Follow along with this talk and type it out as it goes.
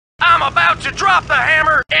I'm about to drop the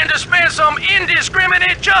hammer and dispense some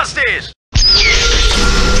indiscriminate justice.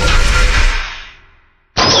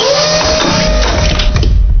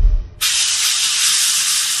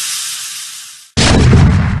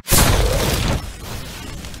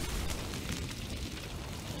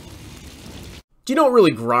 Do you know what really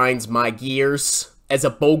grinds my gears as a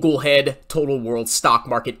boglehead total world stock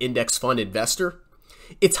market index fund investor?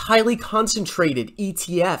 It's highly concentrated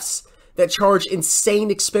ETFs that charge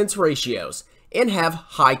insane expense ratios and have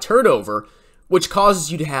high turnover, which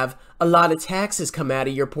causes you to have a lot of taxes come out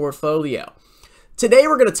of your portfolio. Today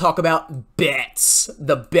we're going to talk about BETZ,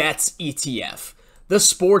 the BETZ ETF, the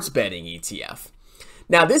sports betting ETF.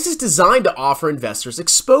 Now this is designed to offer investors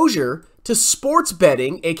exposure to sports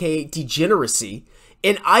betting, aka degeneracy,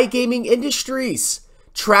 in iGaming industries,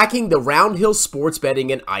 tracking the Roundhill Sports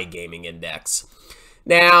Betting and iGaming Index.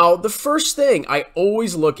 Now, the first thing I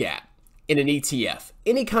always look at in an ETF,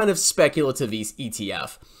 any kind of speculative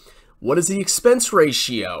ETF, what is the expense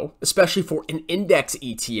ratio, especially for an index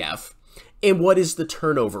ETF, and what is the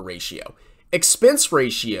turnover ratio? Expense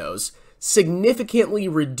ratios significantly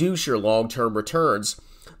reduce your long-term returns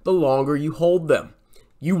the longer you hold them.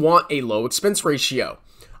 You want a low expense ratio.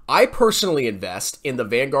 I personally invest in the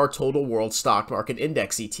Vanguard Total World Stock Market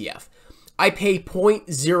Index ETF. I pay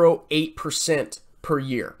 0.08% per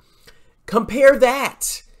year. Compare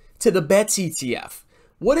that to the BETZ ETF.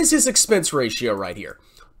 What is his expense ratio right here?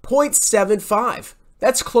 0.75.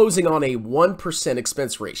 That's closing on a 1%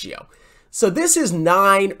 expense ratio. So this is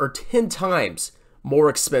 9 or 10 times more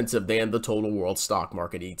expensive than the Total World Stock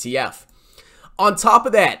Market ETF. On top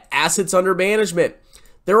of that, assets under management.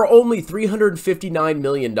 There are only $359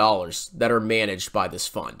 million that are managed by this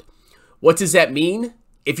fund. What does that mean?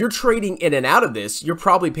 If you're trading in and out of this, you're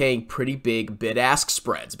probably paying pretty big bid-ask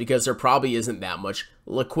spreads because there probably isn't that much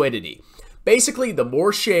liquidity. Basically, the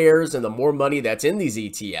more shares and the more money that's in these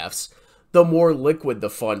ETFs, the more liquid the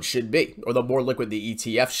fund should be, or the more liquid the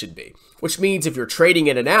ETF should be. Which means if you're trading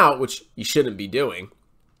in and out, which you shouldn't be doing,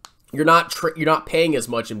 you're not paying as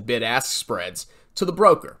much in bid-ask spreads to the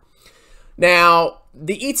broker. Now,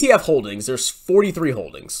 the ETF holdings, there's 43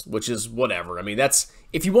 holdings, which is whatever. I mean, that's,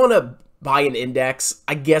 if you want to buy an index,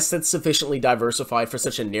 I guess that's sufficiently diversified for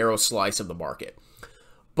such a narrow slice of the market.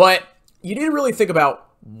 But you didn't really think about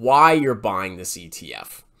why you're buying this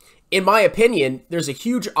ETF. In my opinion, there's a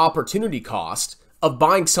huge opportunity cost of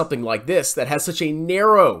buying something like this that has such a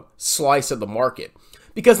narrow slice of the market.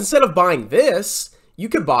 Because instead of buying this, you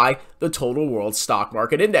could buy the Total World Stock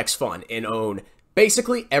Market Index Fund and own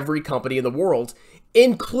basically every company in the world,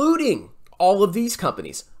 including all of these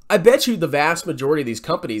companies. I bet you the vast majority of these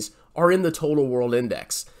companies are in the Total World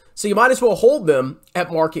Index. So you might as well hold them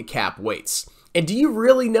at market cap weights. And do you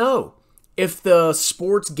really know if the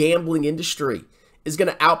sports gambling industry is going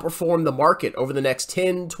to outperform the market over the next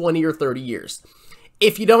 10, 20, or 30 years?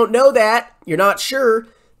 If you don't know that, you're not sure,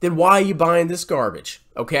 then why are you buying this garbage?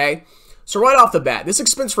 Okay? So right off the bat, this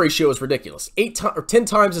expense ratio is ridiculous. 10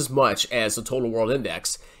 times as much as the Total World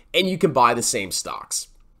Index, and you can buy the same stocks.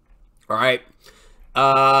 All right.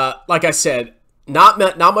 Like I said, not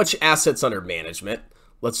much assets under management.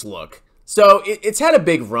 Let's look. So it's had a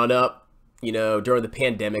big run up, you know, during the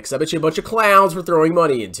pandemic. So I bet you a bunch of clowns were throwing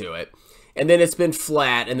money into it, and then it's been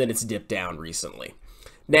flat, and then it's dipped down recently.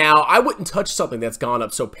 Now, I wouldn't touch something that's gone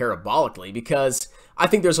up so parabolically because I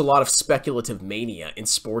think there's a lot of speculative mania in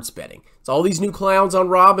sports betting. It's all these new clowns on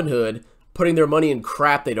Robinhood putting their money in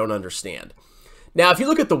crap they don't understand. Now, if you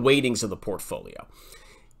look at the weightings of the portfolio,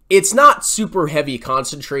 it's not super heavy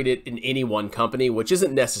concentrated in any one company, which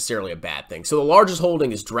isn't necessarily a bad thing. So the largest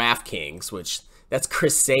holding is DraftKings, which that's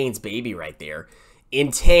Chris Sain's baby right there.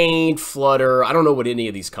 Entain, Flutter, I don't know what any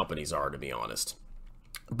of these companies are, to be honest.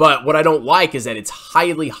 But what I don't like is that it's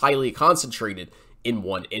highly, highly concentrated in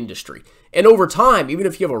one industry. And over time, even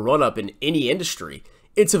if you have a run-up in any industry,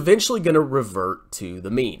 it's eventually going to revert to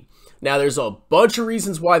the mean. Now, there's a bunch of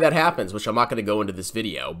reasons why that happens, which I'm not going to go into this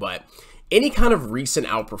video, but any kind of recent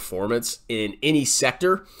outperformance in any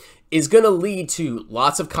sector is going to lead to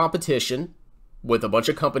lots of competition with a bunch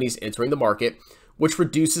of companies entering the market, which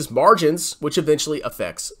reduces margins, which eventually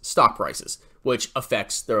affects stock prices, which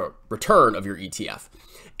affects the return of your ETF.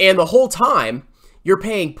 And the whole time, you're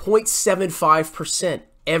paying 0.75%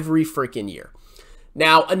 every freaking year.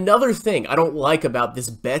 Now, another thing I don't like about this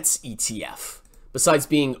BETZ ETF, besides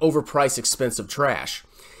being overpriced, expensive trash,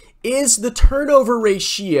 is the turnover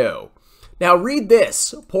ratio. Now, read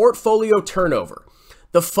this, portfolio turnover.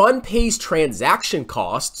 The fund pays transaction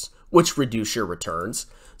costs, which reduce your returns,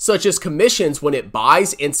 such as commissions when it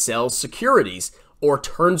buys and sells securities or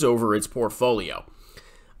turns over its portfolio.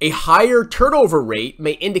 A higher turnover rate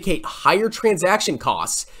may indicate higher transaction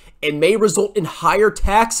costs and may result in higher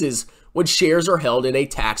taxes when shares are held in a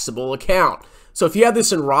taxable account. So if you have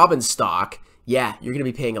this in Robinhood Stock, yeah, you're going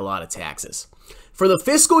to be paying a lot of taxes. For the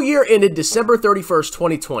fiscal year ended December 31st,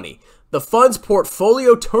 2020, the fund's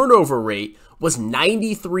portfolio turnover rate was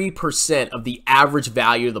 93% of the average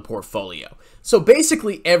value of the portfolio. So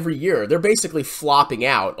basically every year, they're basically flopping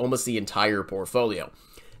out almost the entire portfolio.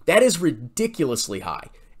 That is ridiculously high,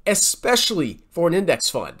 especially for an index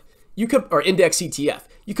fund. Or index ETF.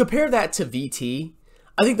 You compare that to VT,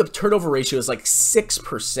 I think the turnover ratio is like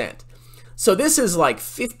 6%. So this is like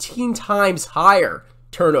 15 times higher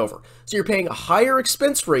turnover. So you're paying a higher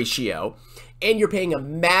expense ratio and you're paying a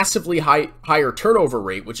massively higher turnover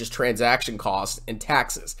rate, which is transaction costs and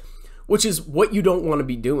taxes, which is what you don't want to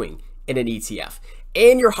be doing in an ETF.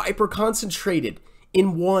 And you're hyper concentrated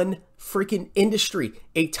in one freaking industry,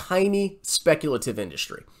 a tiny speculative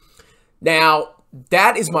industry. Now,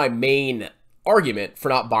 that is my main argument for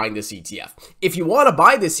not buying this ETF. If you want to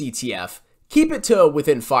buy this ETF, keep it to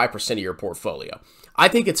within 5% of your portfolio. I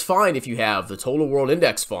think it's fine if you have the Total World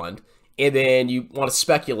Index Fund and then you want to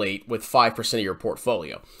speculate with 5% of your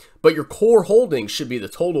portfolio. But your core holdings should be the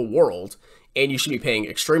Total World, and you should be paying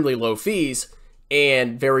extremely low fees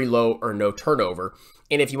and very low or no turnover.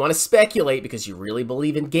 And if you want to speculate because you really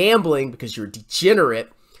believe in gambling, because you're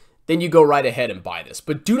degenerate, then you go right ahead and buy this.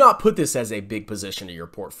 But do not put this as a big position in your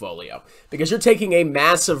portfolio because you're taking a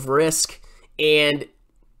massive risk. And,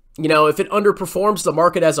 you know, if it underperforms the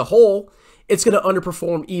market as a whole, it's going to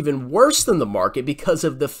underperform even worse than the market because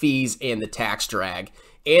of the fees and the tax drag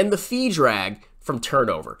and the fee drag from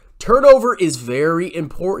turnover. Turnover is very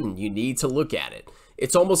important. You need to look at it.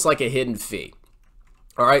 It's almost like a hidden fee.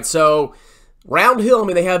 All right, so Roundhill, I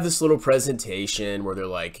mean, they have this little presentation where they're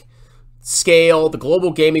like, scale, the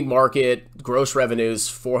global gaming market, gross revenues,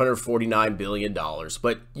 $449 billion.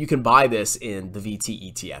 But you can buy this in the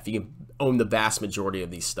VT ETF. You can own the vast majority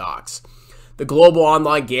of these stocks. The global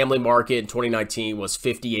online gambling market in 2019 was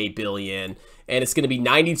 $58 billion, and it's going to be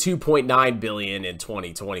 $92.9 billion in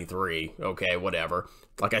 2023. Okay, whatever.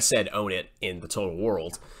 Like I said, own it in the total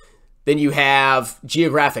world. Then you have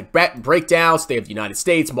geographic breakdowns. They have the United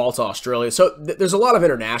States, Malta, Australia. So there's a lot of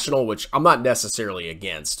international, which I'm not necessarily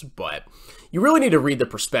against, but you really need to read the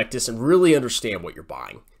prospectus and really understand what you're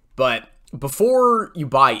buying. But before you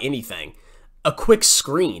buy anything, a quick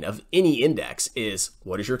screen of any index is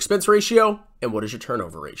what is your expense ratio and what is your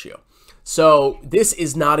turnover ratio. So this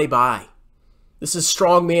is not a buy. This is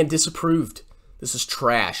strongman disapproved. This is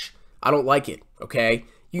trash. I don't like it, okay?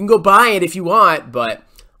 You can go buy it if you want, but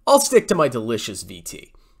I'll stick to my delicious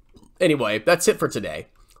VT. Anyway, that's it for today.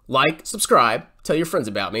 Like, subscribe, tell your friends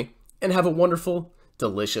about me, and have a wonderful,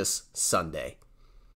 delicious Sunday.